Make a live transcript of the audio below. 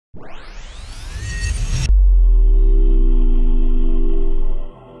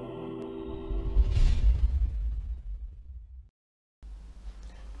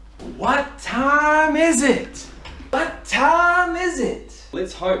is it? What time is it?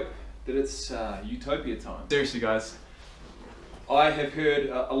 Let's hope that it's Utopia time. Seriously guys, I have heard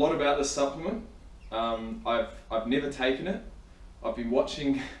a lot about this supplement. I've never taken it. I've been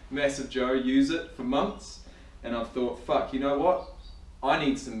watching Massive Joe use it for months and I've thought, fuck, you know what? I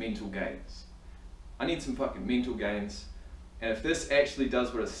need some mental gains. I need some fucking mental gains, and if this actually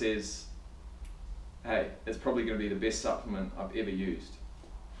does what it says, hey, it's probably going to be the best supplement I've ever used.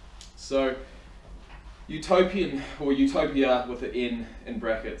 So, Utopian, or Utopia with an N in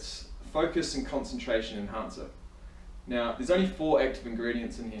brackets, focus and concentration enhancer. Now, there's only 4 active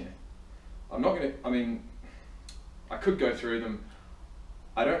ingredients in here. I'm not going to, I could go through them.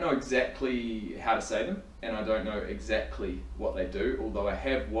 I don't know exactly how to say them, and I don't know exactly what they do, although I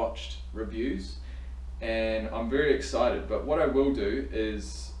have watched reviews, and I'm very excited. But what I will do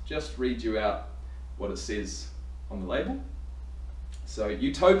is just read you out what it says on the label. So,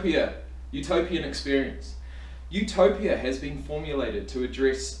 Utopia, Utopian experience. Utopia has been formulated to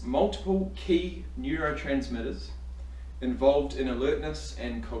address multiple key neurotransmitters involved in alertness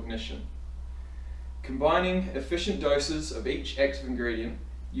and cognition. Combining efficient doses of each active ingredient,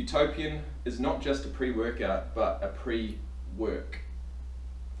 Utopian is not just a pre-workout, but a pre-work.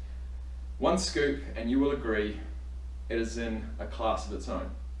 1 scoop and you will agree it is in a class of its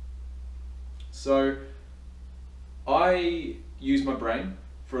own. So I use my brain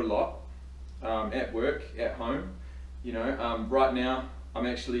for a lot, at work, at home. You know, right now I'm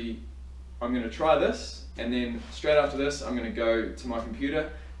going to try this, and then straight after this I'm going to go to my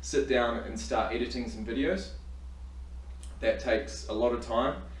computer, sit down and start editing some videos. That takes a lot of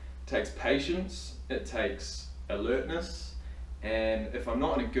time, it takes patience, it takes alertness, and if I'm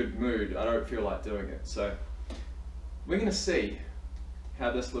not in a good mood, I don't feel like doing it. So we're going to see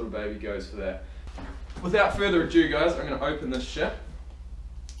how this little baby goes for that. Without further ado guys, I'm going to open this shit.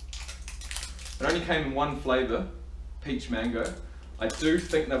 It only came in 1 flavour, peach mango. I do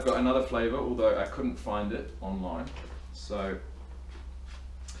think they've got another flavour, although I couldn't find it online. So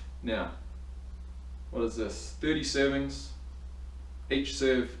now, what is this? 30 servings, each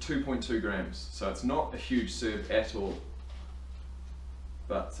serve 2.2 grams. So it's not a huge serve at all.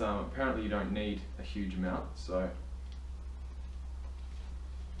 But apparently you don't need a huge amount. So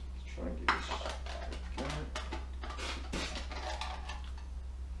let's try and get this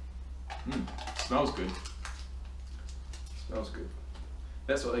going. Smells good. Smells good.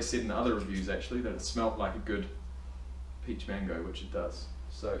 That's what they said in the other reviews actually, that it smelled like a good peach mango, which it does.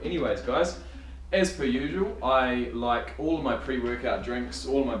 So anyways guys, as per usual, I like all of my pre-workout drinks,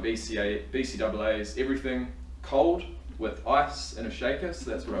 all of my BCAAs, everything cold with ice in a shaker,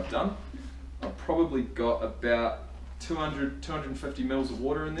 so that's what I've done. I've probably got about 250 mils of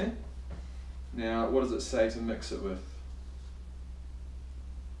water in there. Now, what does it say to mix it with?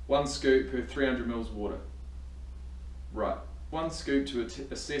 1 scoop per 300 mils of water. Right, 1 scoop to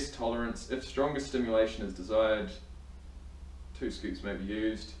assess tolerance. If stronger stimulation is desired, 2 scoops may be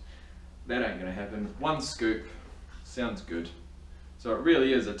used. That ain't gonna happen. 1 scoop sounds good. So it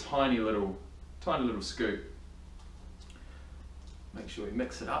really is a tiny little scoop. Make sure we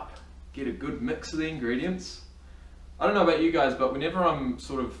mix it up. Get a good mix of the ingredients. I don't know about you guys, but whenever I'm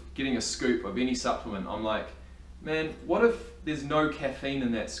sort of getting a scoop of any supplement, I'm like, man, what if there's no caffeine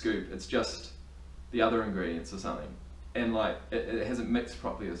in that scoop? It's just the other ingredients or something, and like it hasn't mixed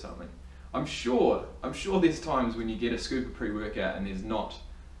properly or something. I'm sure there's times when you get a scoop of pre-workout and there's not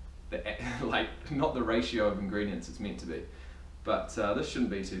the not the ratio of ingredients it's meant to be. But this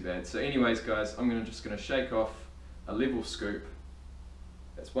shouldn't be too bad. So anyways guys, I'm just gonna shake off a level scoop.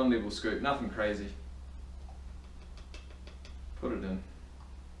 That's 1 level scoop, nothing crazy. Put it in.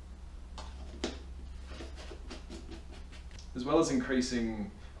 As well as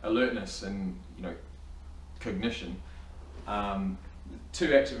increasing alertness and, you know, cognition,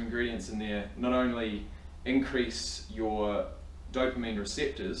 2 active ingredients in there not only increase your dopamine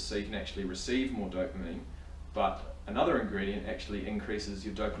receptors so you can actually receive more dopamine, but another ingredient actually increases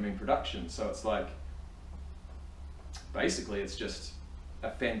your dopamine production. So it's like, basically it's just a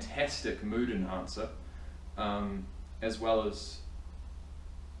fantastic mood enhancer, as well as,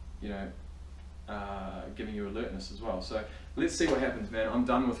 you know, giving you alertness as well. So let's see what happens, man. I'm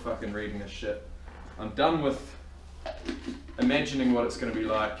done with fucking reading this shit. I'm done with imagining what it's going to be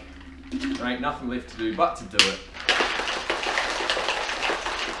like. There ain't nothing left to do but to do it.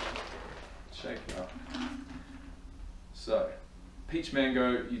 Shake it up. So, peach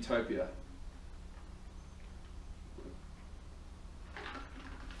mango Utopia.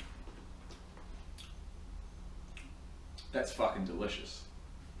 That's fucking delicious.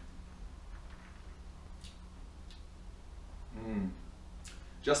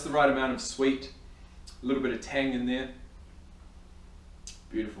 Just the right amount of sweet, A little bit of tang in there.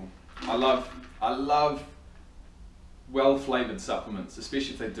 Beautiful. I love well flavored supplements,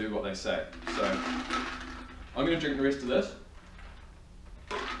 especially if they do what they say. So I'm going to drink the rest of this.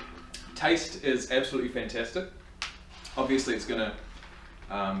 Taste is absolutely fantastic. Obviously it's going to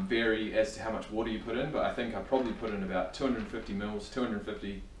vary as to how much water you put in, but I think I probably put in about 250 mils,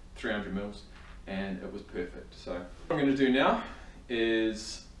 250, 300 mils, and it was perfect. So what I'm going to do now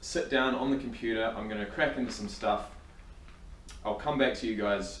is sit down on the computer. I'm going to crack into some stuff. I'll come back to you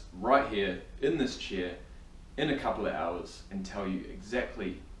guys right here in this chair in a couple of hours and tell you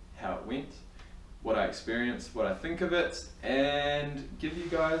exactly how it went, what I experienced, what I think of it, and give you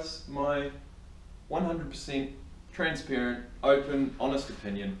guys my 100% transparent, open, honest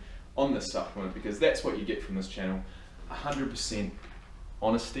opinion on this supplement, because that's what you get from this channel. 100%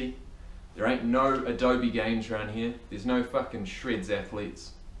 honesty. There ain't no Adobe games around here. There's no fucking Shreds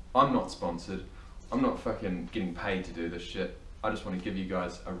athletes. I'm not sponsored. I'm not fucking getting paid to do this shit. I just want to give you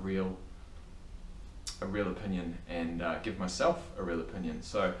guys a real opinion and give myself a real opinion.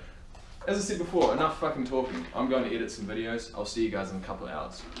 So, as I said before, enough fucking talking. I'm going to edit some videos. I'll see you guys in a couple of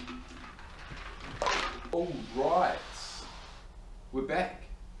hours. Alright, we're back.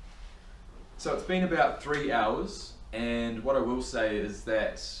 So it's been about 3 hours, and what I will say is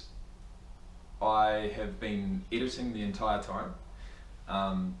that I have been editing the entire time.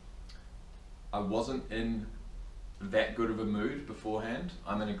 I wasn't in that good of a mood beforehand.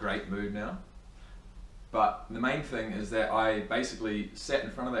 I'm in a great mood now. But the main thing is that I basically sat in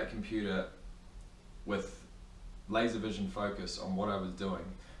front of that computer with laser vision focus on what I was doing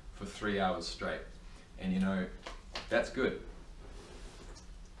for 3 hours straight. And you know, that's good.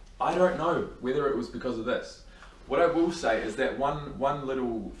 I don't know whether it was because of this. What I will say is that one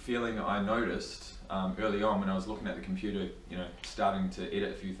little feeling I noticed early on when I was looking at the computer, you know, starting to edit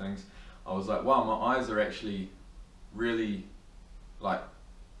a few things, I was like, wow, my eyes are actually really like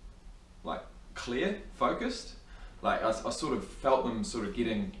clear, focused. Like I sort of felt them sort of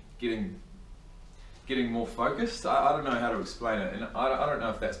getting more focused. I don't know how to explain it, and I don't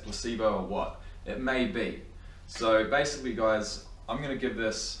know if that's placebo or what. It may be. So basically guys, I'm going to give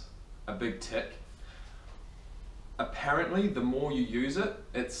this a big tick. Apparently the more you use it,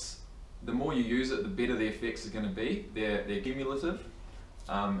 the better the effects are going to be. They're cumulative.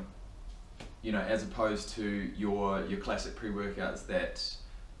 You know, as opposed to your classic pre-workouts that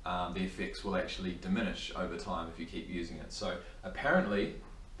the effects will actually diminish over time if you keep using it. So apparently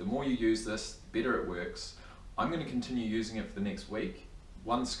the more you use this, the better it works. I'm going to continue using it for the next week,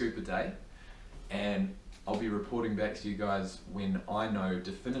 1 scoop a day, and I'll be reporting back to you guys when I know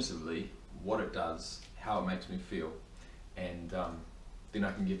definitively what it does, how it makes me feel, and then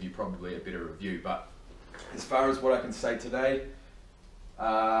I can give you probably a better review. But as far as what I can say today,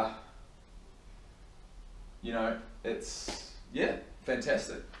 you know, it's, yeah,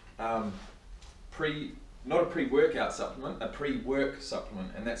 fantastic. Not a pre-workout supplement, a pre-work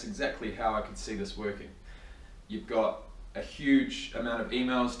supplement, and that's exactly how I could see this working. You've got a huge amount of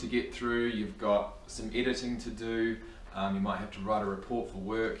emails to get through, you've got some editing to do, you might have to write a report for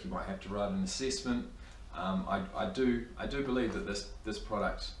work, you might have to write an assessment. I do believe that this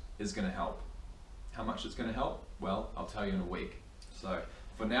product is going to help. How much it's going to help? Well, I'll tell you in a week. So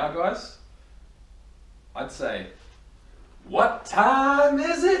for now guys, I'd say, what time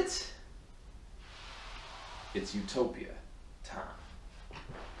is it? It's Utopia time,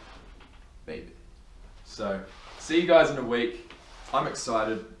 baby. So see you guys in a week. I'm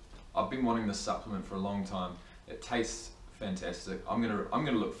excited. I've been wanting this supplement for a long time. It tastes fantastic. I'm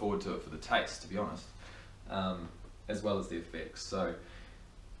gonna look forward to it for the taste, to be honest, as well as the effects. So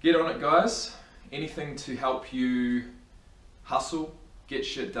get on it, guys. Anything to help you hustle, get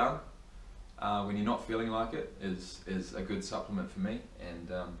shit done when you're not feeling like it is a good supplement for me. And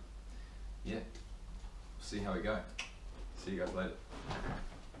yeah, see how we go. See you guys later.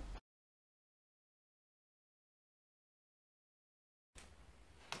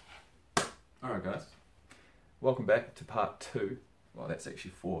 Alright guys, welcome back to part 2, well that's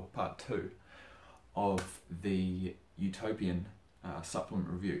actually part 2 of the Utopian supplement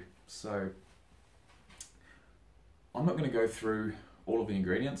review. So I'm not going to go through all of the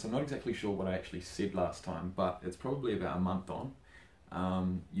ingredients. I'm not exactly sure what I actually said last time, but it's probably about a month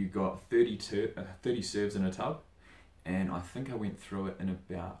on. You've got 30 serves in a tub, and I think I went through it in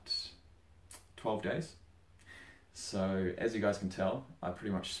about 12 days. So as you guys can tell, I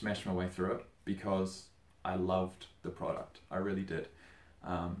pretty much smashed my way through it because I loved the product. I really did.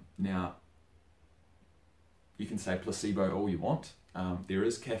 Now, you can say placebo all you want. There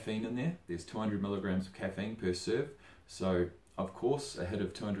is caffeine in there. There's 200 milligrams of caffeine per serve. So Of course, a hit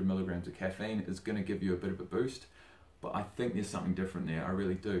of 200 milligrams of caffeine is going to give you a bit of a boost, but I think there's something different there, I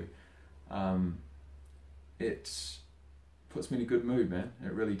really do. It puts me in a good mood, man,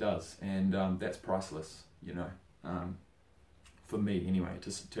 it really does, and that's priceless, you know, for me anyway,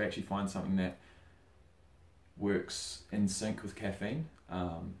 to actually find something that works in sync with caffeine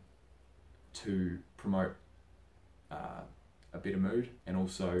to promote a better mood and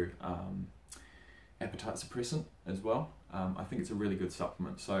also appetite suppressant as well. I think it's a really good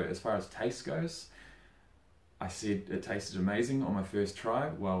supplement. So as far as taste goes, I said it tasted amazing on my first try.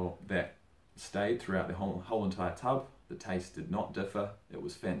 Well, that stayed throughout the whole entire tub. The taste did not differ. It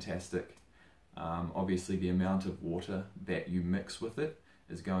was fantastic. Obviously the amount of water that you mix with it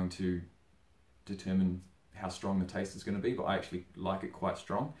is going to determine how strong the taste is going to be, but I actually like it quite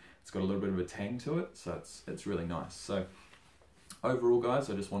strong. It's got a little bit of a tang to it, so it's really nice. So overall, guys,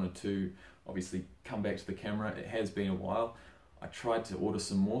 I just wanted to obviously come back to the camera. It has been a while. I tried to order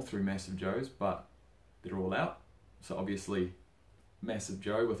some more through Massive Joe's, but they're all out. So obviously Massive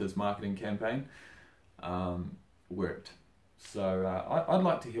Joe with his marketing campaign worked. So I'd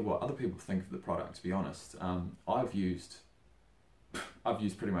like to hear what other people think of the product, to be honest. I've used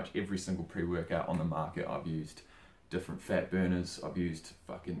pretty much every single pre-workout on the market. I've used different fat burners. I've used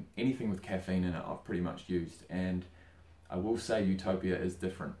fucking anything with caffeine in it, I've pretty much used. And I will say Utopia is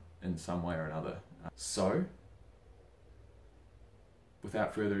different in some way or another. So,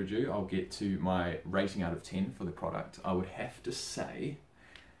 without further ado, I'll get to my rating out of 10 for the product. I would have to say,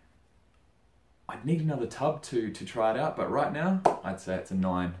 I'd need another tub to try it out, but right now, I'd say it's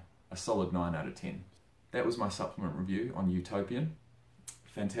a solid 9 out of 10. That was my supplement review on Utopian.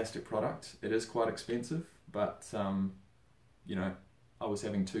 Fantastic product. It is quite expensive, but you know, I was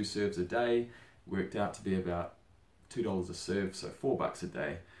having 2 serves a day, worked out to be about $2 a serve, so $4 a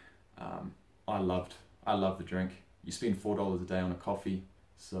day. I love the drink. You spend $4 a day on a coffee,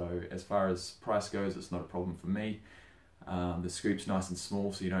 so as far as price goes, it's not a problem for me. The scoop's nice and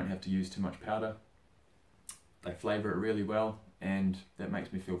small, so you don't have to use too much powder. They flavour it really well, and that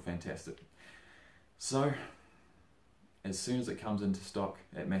makes me feel fantastic. So, as soon as it comes into stock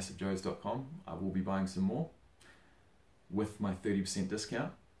at massivejoes.com, I will be buying some more with my 30%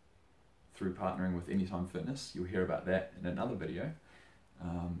 discount through partnering with Anytime Fitness. You'll hear about that in another video.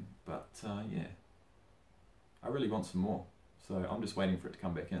 Yeah, I really want some more, so I'm just waiting for it to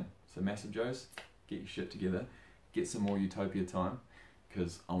come back in. So Massive Joes, get your shit together, get some more Utopia time,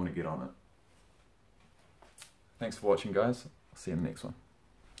 because I want to get on it. Thanks for watching, guys. I'll see you in the next one.